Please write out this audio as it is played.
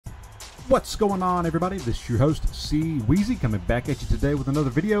What's going on, everybody? This is your host, C-WEYZEY, coming back at you today with another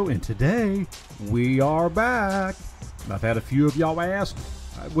video, and today we are back. I've had a few of y'all ask,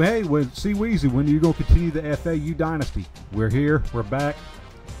 hey, C-WEYZEY, when are you going to continue the FAU Dynasty? We're here, we're back.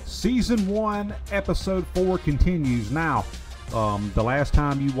 Season 1, Episode 4 continues. Now, the last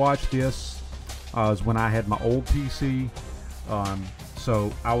time you watched this was when I had my old PC,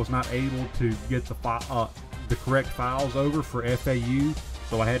 so I was not able to get the correct files over for FAU.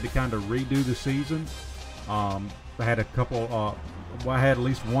 So I had to kind of redo the season. I had a couple, I had at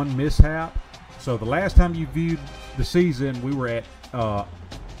least one mishap. So the last time you viewed the season, we were at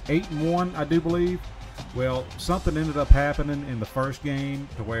 8-1, I do believe. Well, something ended up happening in the first game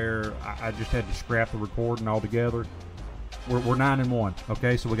to where I just had to scrap the recording altogether. We're 9-1,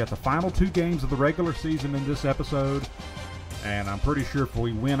 okay? So we got the final 2 games of the regular season in this episode. And I'm pretty sure if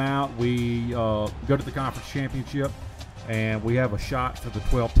we win out, we go to the conference championship. And we have a shot for the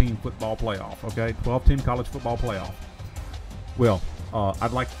 12-team football playoff, okay? 12-team college football playoff. Well,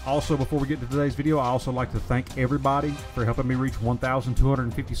 I'd like also, before we get to today's video, I also like to thank everybody for helping me reach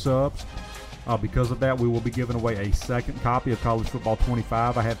 1,250 subs. Because of that, we will be giving away a second copy of College Football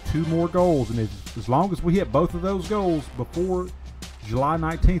 25. I have 2 more goals, and as long as we hit both of those goals before July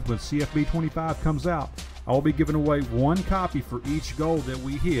 19th when CFB 25 comes out, I will be giving away 1 copy for each goal that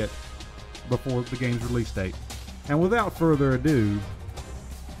we hit before the game's release date. And without further ado,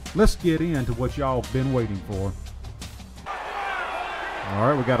 let's get into what y'all have been waiting for.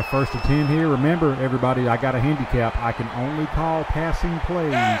 Alright, we got a 1st and 10 here. Remember, everybody, I got a handicap. I can only call passing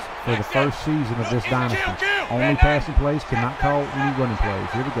plays for the first season of this dynasty. Only passing plays, cannot call any running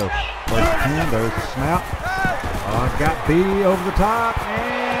plays. Here we go. 1st and 10, there's the snap. Got B over the top,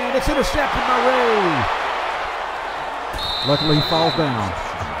 and it's intercepted by Ray. Luckily, he falls down.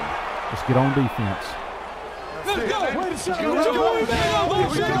 Let's get on defense. This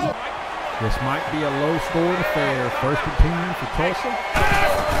might be a low-scoring affair. 1st and 10 for Tulsa.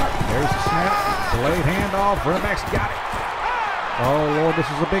 There's the snap. Delayed handoff. Running back's got it. Oh, Lord, this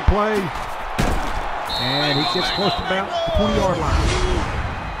is a big play. And he gets close to about the 20-yard line.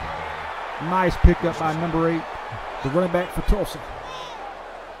 Nice pickup by number 8, the running back for Tulsa.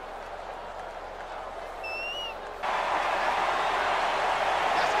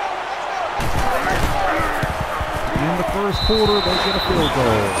 In the first quarter, they get a field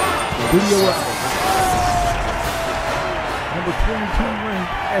goal. Video up. Number 22 ranked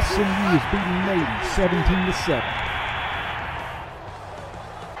SMU is beating Navy 17-7.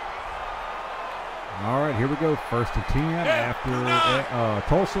 All right, here we go. 1st and 10 after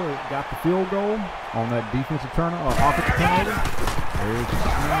Tulsa got the field goal on that defensive offensive turnover. There's the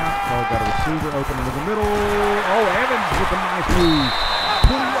snap. Oh, got a receiver open into the middle. Oh, Evans with a nice move.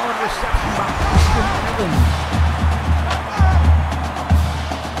 20-yard reception by Austin Evans.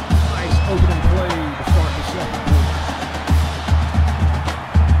 Opening play to start the second quarter.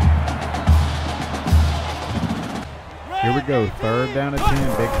 Here we go, 3rd down and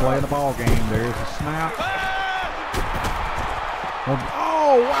 10. Big play in the ball game. There's a snap.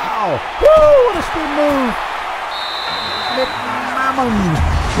 Oh, wow. Woo, what a speed move. McMammon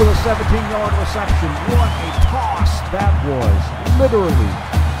with a 17-yard reception. What a toss that was, literally.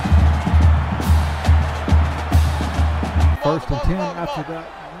 1st and 10 after that.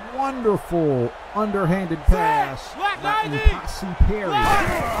 Wonderful underhanded pass by Posse Perry.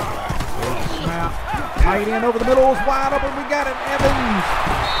 There's a snap. Tight end over the middle is wide open. We got it. Evans.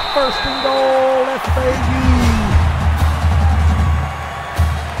 1st and goal. FAU.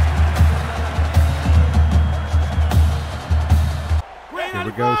 Here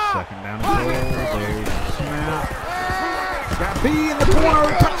we go. 2nd down and goal. There's the snap. Got B in the corner.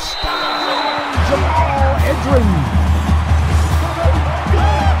 Touchdown. Jamal Edrin.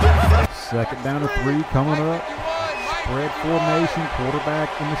 2nd down and 3 coming up. Spread formation.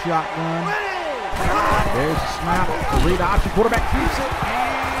 Quarterback in the shotgun. There's the snap. The read option. Quarterback keeps it.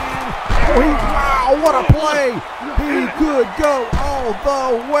 And wow, what a play. He could go all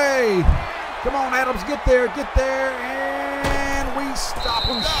the way. Come on, Adams, get there. And we stop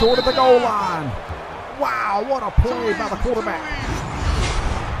him short of the goal line. Wow, what a play by the quarterback.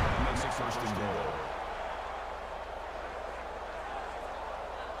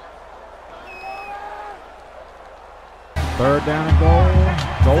 3rd down and goal.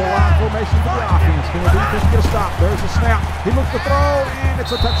 Goal line formation for the offense. Can the defense get a stop? There's a snap. He looks to throw, and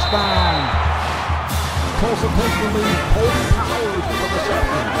it's a touchdown. Tulsa takes the lead. Colby Powers for the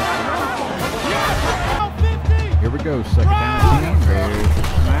reception. Here we go. 2nd down and 10. There's the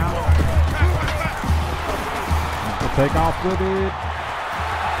snap. We'll take off with it.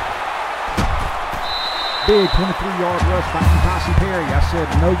 Big 23-yard rush by Posse Perry. I said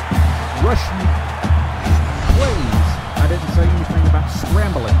no rushing plays. I didn't say anything about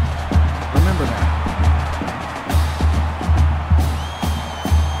scrambling. Remember that.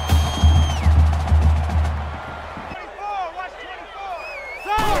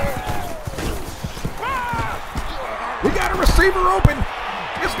 We got a receiver open.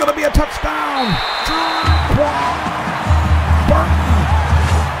 It's going to be a touchdown. Burton.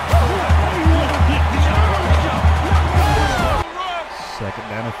 Second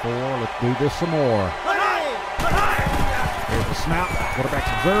down and 4. Let's do this some more. There's the snap. Quarterback's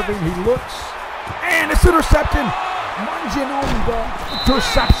observing. He looks. And it's intercepted. Mungin on the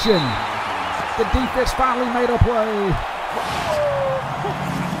interception. The defense finally made a play.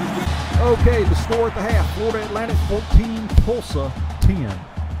 Okay, the score at the half. Florida Atlantic 14, Tulsa 10.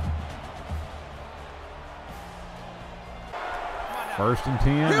 First and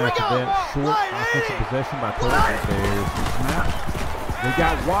 10 after that short offensive possession by Tulsa. There's the snap. We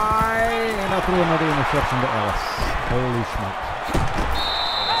got Y, and I threw another interception to Ellis. Holy smokes.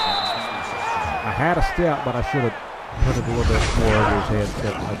 I had a step, but I should have put it a little bit more over his head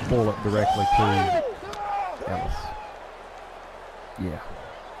instead of pull it directly to Ellis. Yeah.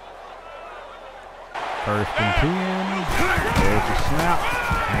 First and 10. There's the snap.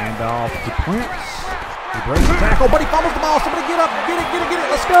 Hand off to Prince. He breaks the tackle, but he fumbles the ball. Somebody get up. Get it.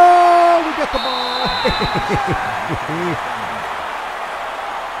 Let's go. We get the ball.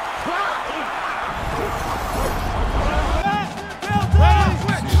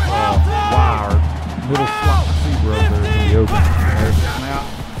 Wired. Middle slot receiver over there in the open. There's the snap.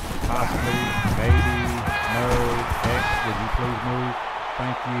 Possibly. Maybe. No. X, would you please move?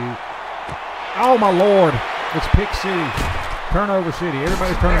 Thank you. Oh, my Lord. It's pick city. Turnover city.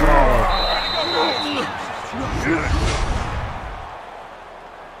 Everybody's turning the ball over.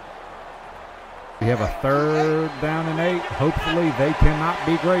 We have a third down and 8. Hopefully they cannot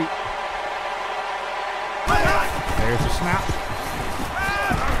be great. There's the snap.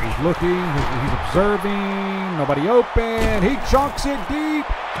 He's looking. He's observing. Nobody open. He chunks it deep.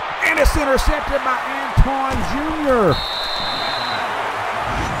 And it's intercepted by Antoine Jr.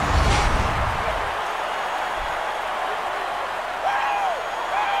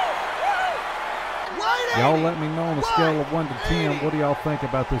 Y'all let me know on a scale of 1 to 10, what do y'all think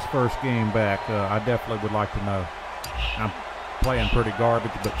about this first game back? I definitely would like to know. I'm playing pretty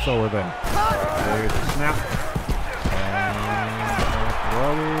garbage, but so are they. There's the snap. And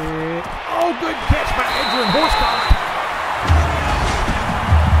throw it. Oh, good catch by Adrian Horsecock.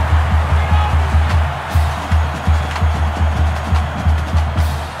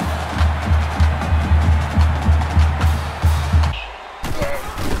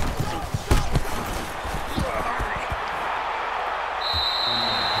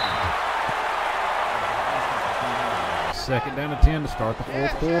 Second down and 10 to start the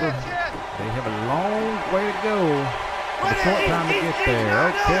fourth quarter. They have a long way to go. A short time to get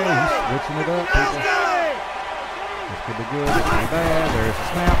there. Okay, he's switching it up, people. This could be good. This could be bad. There's the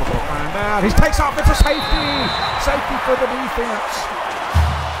snap. We're going to find out. He takes off. It's a safety. Safety for the defense.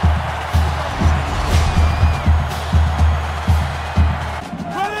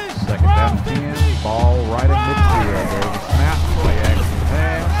 Second down and 10. Ball right in midfield. There's the snap. Play action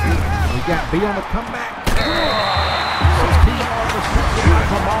pass. We got B on the comeback.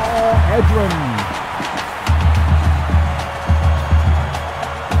 Jamal Edlin.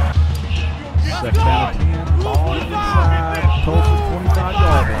 Second down and 10. Ball inside Tulsa's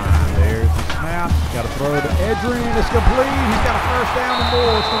 25-yard line. There's the snap. Got to throw to Edrin. It's complete. He's got a first down and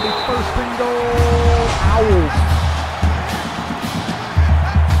more. It's going to be first and goal. Owls.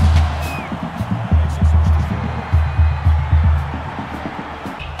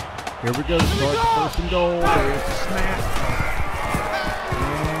 Here we go. Start the first and goal. There's the snap.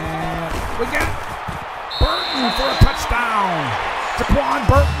 We got Burton for a touchdown. Jaquan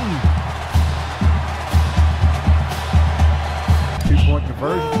Burton. 2-point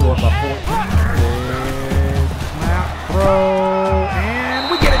conversion, go up by 14. There's snap, throw, and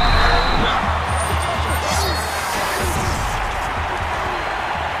we get it.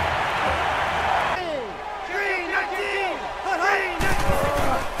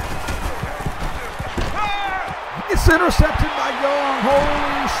 It's intercepted by Young.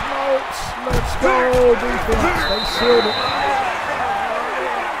 Holy smokes. Let's go, defense. They sealed it.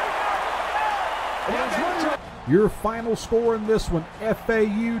 Your final score in this one,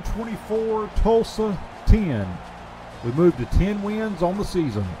 FAU 24, Tulsa 10. We moved to 10 wins on the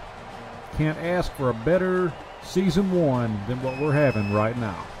season. Can't ask for a better season 1 than what we're having right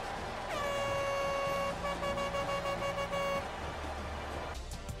now.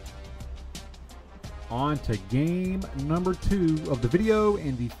 on to game number 2 of the video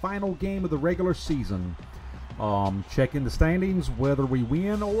and the final game of the regular season. Checking the standings, whether we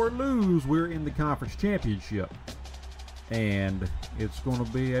win or lose, we're in the conference championship. And it's going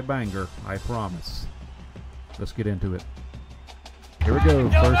to be a banger, I promise. Let's get into it. Here we go,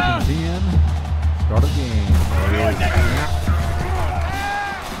 1st and 10. Start of game.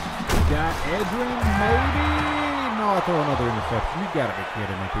 We got Edrin, maybe. No, I throw another interception. You got to be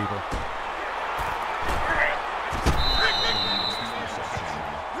kidding me, people.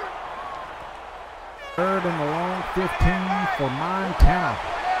 Third and the long 15 for Montana.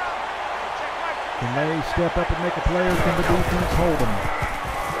 Can they step up and make a play, or can the defense hold them?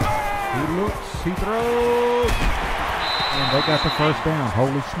 He looks, he throws, and they got the first down.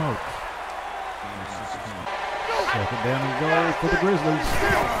 Holy smokes. 2nd down and goal for the Grizzlies.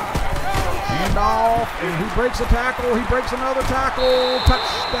 Hand off, and he breaks a tackle. He breaks another tackle.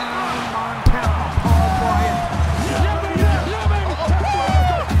 Touchdown, Montana. Paul Bryant.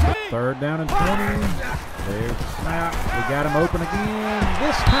 3rd down and 20. There's the snap. We got him open again.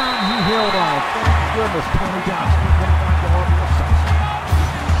 This time he held on. Thank goodness, Tony Johnson. 25-yard reception.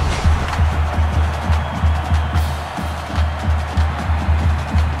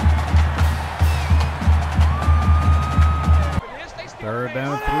 Third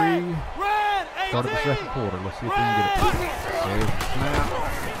down and 3. Start of the 2nd quarter. Let's see if we can get it. There's the snap.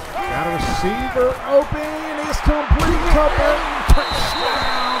 Got a receiver open. It's complete to Burton.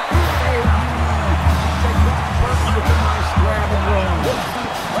 Touchdown. With a nice grab and run.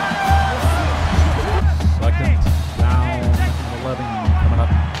 2nd down and 11 coming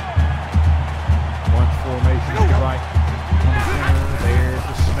up. Bunch formation to the right. On the center. There's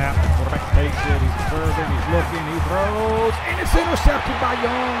the snap. Quarterback takes it. He's observing. He's looking. He throws. And it's intercepted by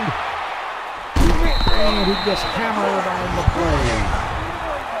Young. And he gets hammered on the play.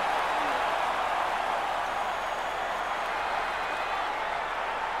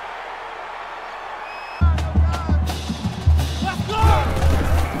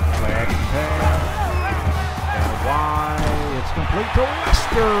 Complete to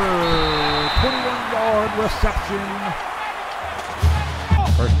Lester. 21-yard reception.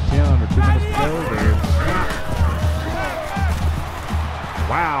 1st and 10 under 2 minutes to go. There's the snap.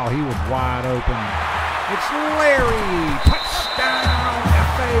 Wow, he was wide open. It's Larry. Touchdown,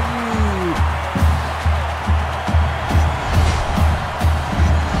 FAU.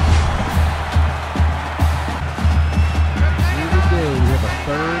 Here we go. We have a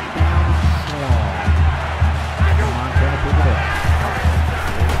 3rd down and long. Montana pick it up.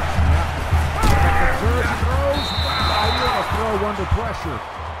 Throws. Wow, what a throw under pressure.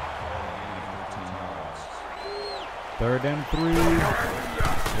 3rd and 3.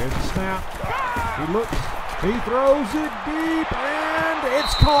 There's the snap. He looks. He throws it deep, and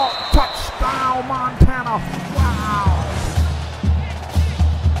it's caught. Touchdown, Montana. Wow.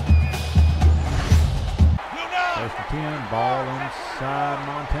 1st and 10. Ball inside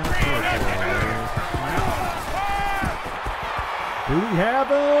Montana territory. There's the snap. Do we have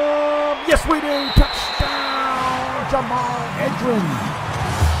him? Yes, we do. Touchdown, Jamal Edrin.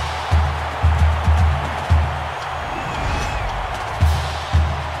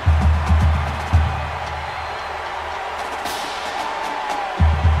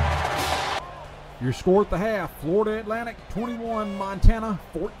 Your score at the half, Florida Atlantic 21, Montana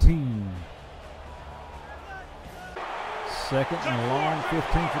 14. 2nd and long 15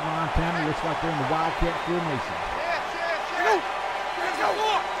 for Montana. Looks like they're in the Wildcat formation.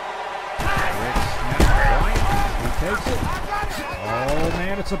 He takes it. Oh,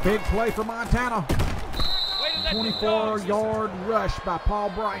 man, it's a big play for Montana. 24-yard rush by Paul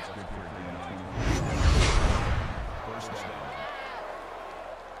Bryant.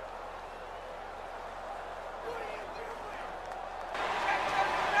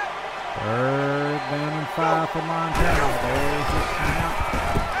 Third down and 5 for Montana. There's the snap.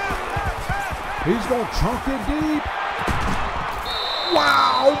 He's going to chunk it deep.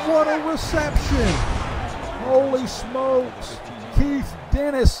 Wow, what a reception. Holy smokes. Keith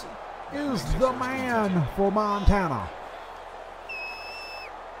Dennis is the man for Montana.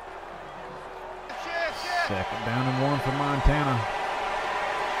 2nd down and 1 for Montana.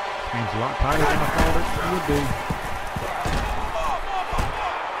 Seems a lot tighter than I thought it would be.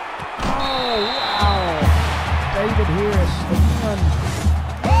 Oh, wow. David Harris again.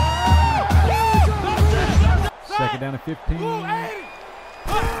 2nd down and 15.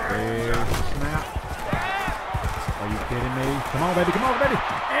 There's the snap. Are you kidding me? Come on, baby. Come on, baby.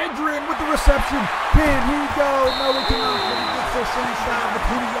 Adrian with the reception. Can he go? No, he cannot. But he gets us inside the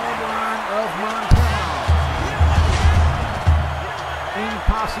 20-yard line of Montana.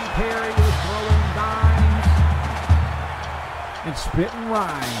 Cassie Perry is throwing dimes and spitting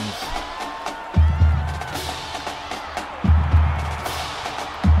rhymes.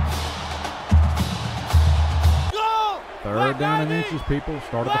 Third down and inches, people.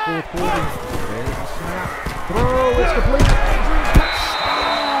 Start of the fourth quarter. There's the snap. Throw. It's complete. Adrian,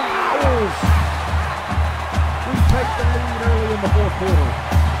 touchdown. Owls. We take the lead early in the fourth quarter.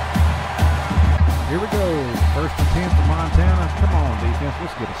 Here we go. First and 10 for Montana. Come on, defense.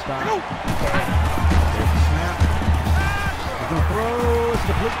 Let's get a stop. There's the snap. He's going to throw. It's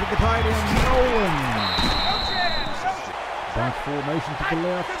complete to the tight end. Nolan. Bunch formation to the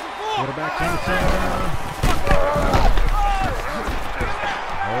left. Quarterback to the center.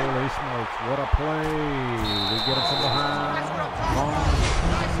 Holy smokes, what a play. We get him from behind. Long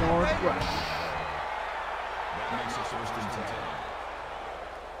 9-yard rush. That makes it first and 10.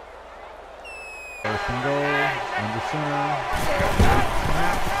 First and goal, under center.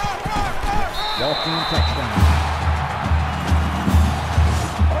 Snap. Walk-in touchdown.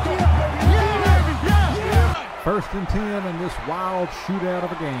 First and 10 in this wild shootout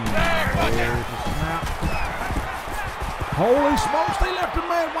of a game. There's the snap. Holy smokes, they left a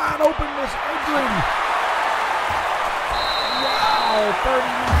man wide open, Miss Adrian. Wow,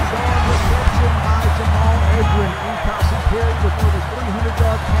 39-yard reception by Jamal Adrian. And Cassie Perry with over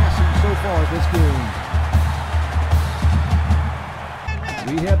 300-yard passing so far this game.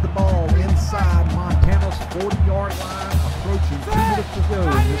 We have the ball inside Montana's 40-yard line, approaching 2 minutes to go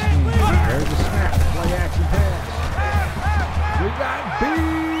in this game. There's a snap, play action pass. We got B.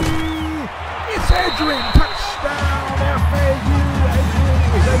 It's Adrian, touchdown. FAU. Adrian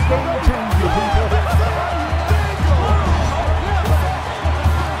is a game changer, people.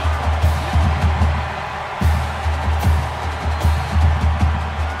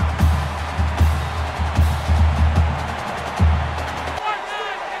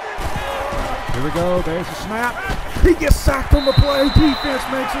 Here we go. There's a snap. He gets sacked on the play. Defense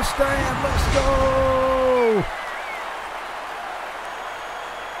makes a stand. Let's go.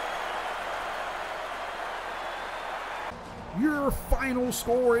 Your final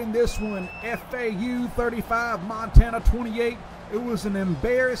score in this one, FAU 35, Montana 28. It was an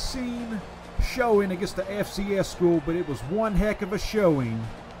embarrassing showing against the FCS school, but it was one heck of a showing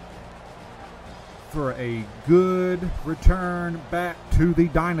for a good return back to the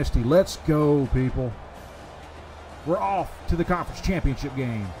Dynasty. Let's go, people. We're off to the conference championship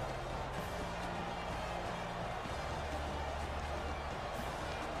game.